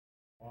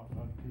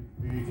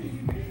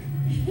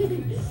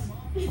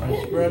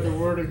I spread the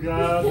word of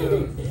God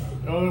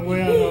the only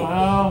way I know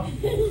how.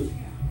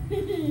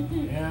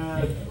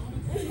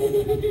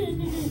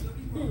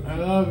 And I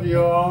love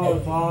you all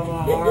with all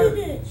my heart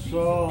and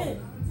soul.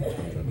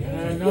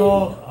 And I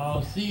know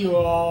I'll see you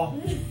all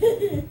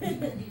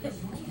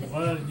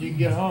when you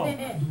get home.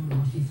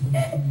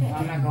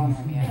 I'm not going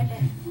home yet.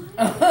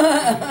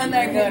 I'm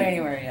not going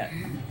anywhere yet.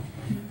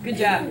 Good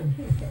job.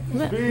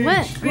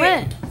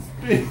 What?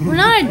 We're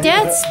not a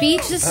death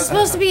speech. This is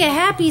supposed to be a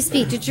happy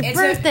speech. It's your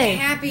birthday. A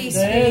happy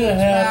speech. It is a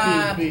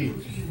happy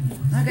speech.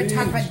 I'm not going to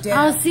talk about death.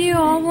 I'll see you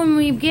all when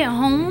we get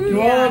home.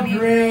 To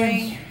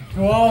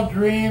all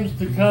dreams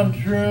to come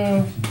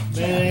true, may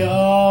they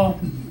all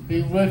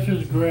be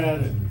wishes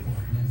granted.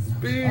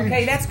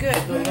 Okay, that's good. I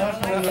like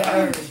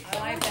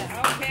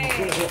that.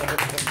 Okay.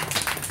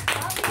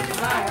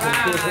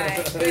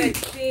 Alright, good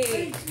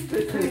speech.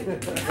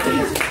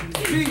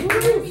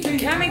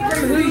 Coming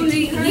from who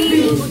he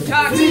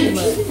talks to.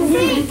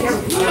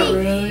 I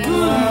really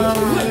love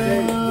you.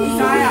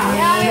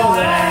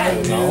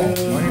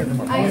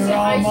 You're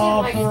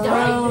all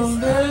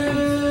surrounded by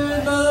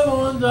the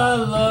ones I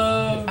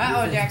love.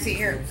 Uh-oh, Jaxie,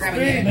 here, grab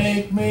it.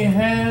 Make me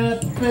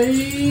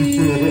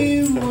happy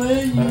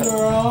when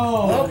you're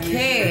all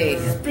okay.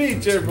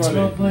 Speech, everybody.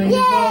 So please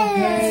don't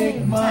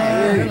take my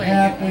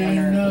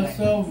happiness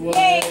away.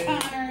 Yay,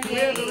 Connor. We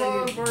have the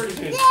wrong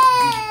version.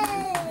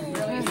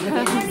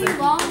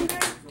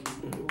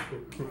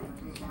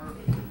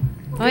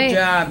 Wait, Good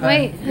job.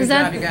 wait. Good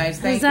job, you guys.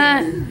 Thank is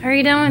that? Are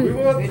you done?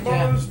 Good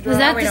job. Is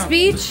that the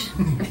speech?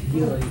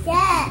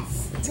 Yes.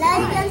 Now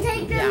you can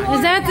take the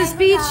Is that the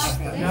speech?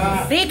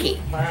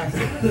 Vicky.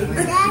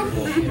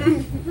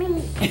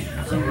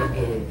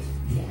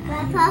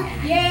 Papa.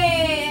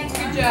 Yay,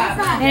 good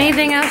job.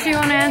 Anything else you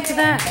want to add to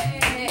that?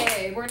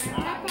 Hey, we're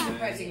not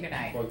sacrificing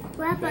tonight.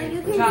 Papa,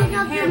 you can take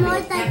off your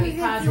motorcycles if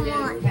you want.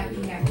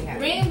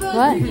 Rainbows,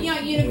 What? picking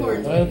out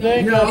unicorns. I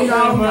think I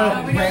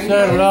pretty much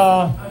said it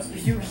all.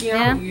 You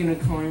Yeah.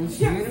 unicorns.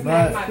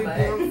 But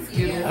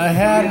I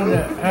had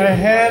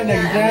an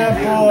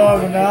example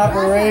of an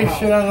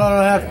operation. I'm going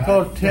to have to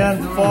go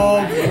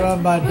tenfold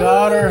from my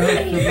daughter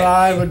who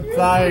survived with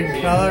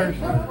flying colors.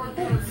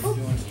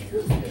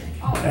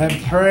 And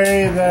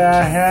pray that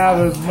I have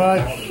as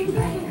much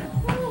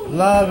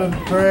love and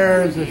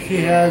prayers as she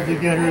has to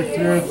get her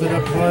through to the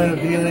point of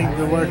healing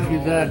to where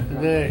she's at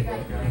today.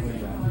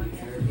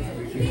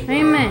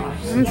 Amen.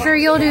 I'm sure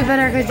you'll do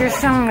better because you're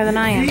stronger than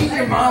I am.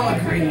 Your mama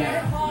cream.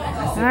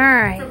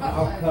 Alright.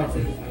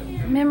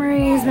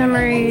 Memories,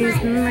 memories,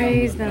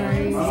 memories,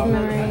 memories,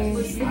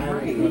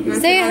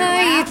 memories. Say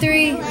hi, you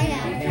three.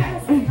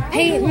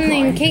 Peyton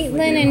and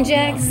Caitlin and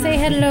Jack, say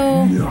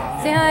hello.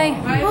 Say hi.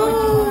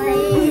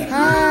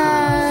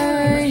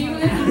 Hi.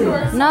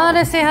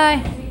 Nada, say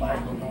hi.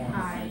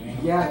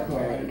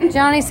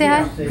 Johnny, say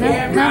hi.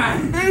 No?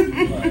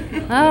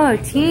 Oh,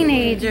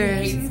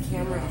 teenagers.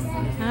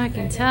 I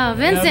can tell.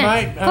 Vincent,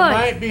 I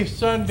might be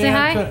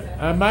sundancing.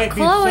 I might be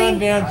Chloe.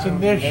 sundancing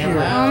this year.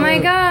 Oh my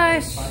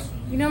gosh.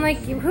 You don't like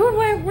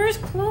where's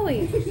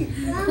Chloe?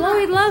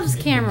 Chloe loves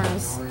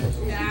cameras.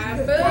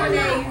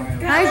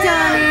 Hi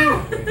Johnny.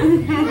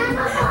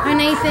 Hi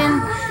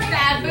Nathan.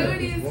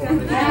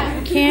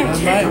 Can't I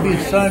might be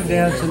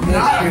sundancing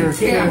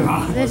this year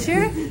too. this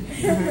year?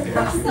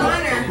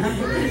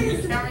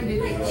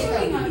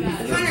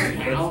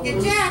 Connor,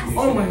 get Jax.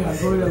 Oh my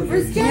God.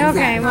 Where's Jax?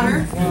 Okay,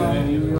 well.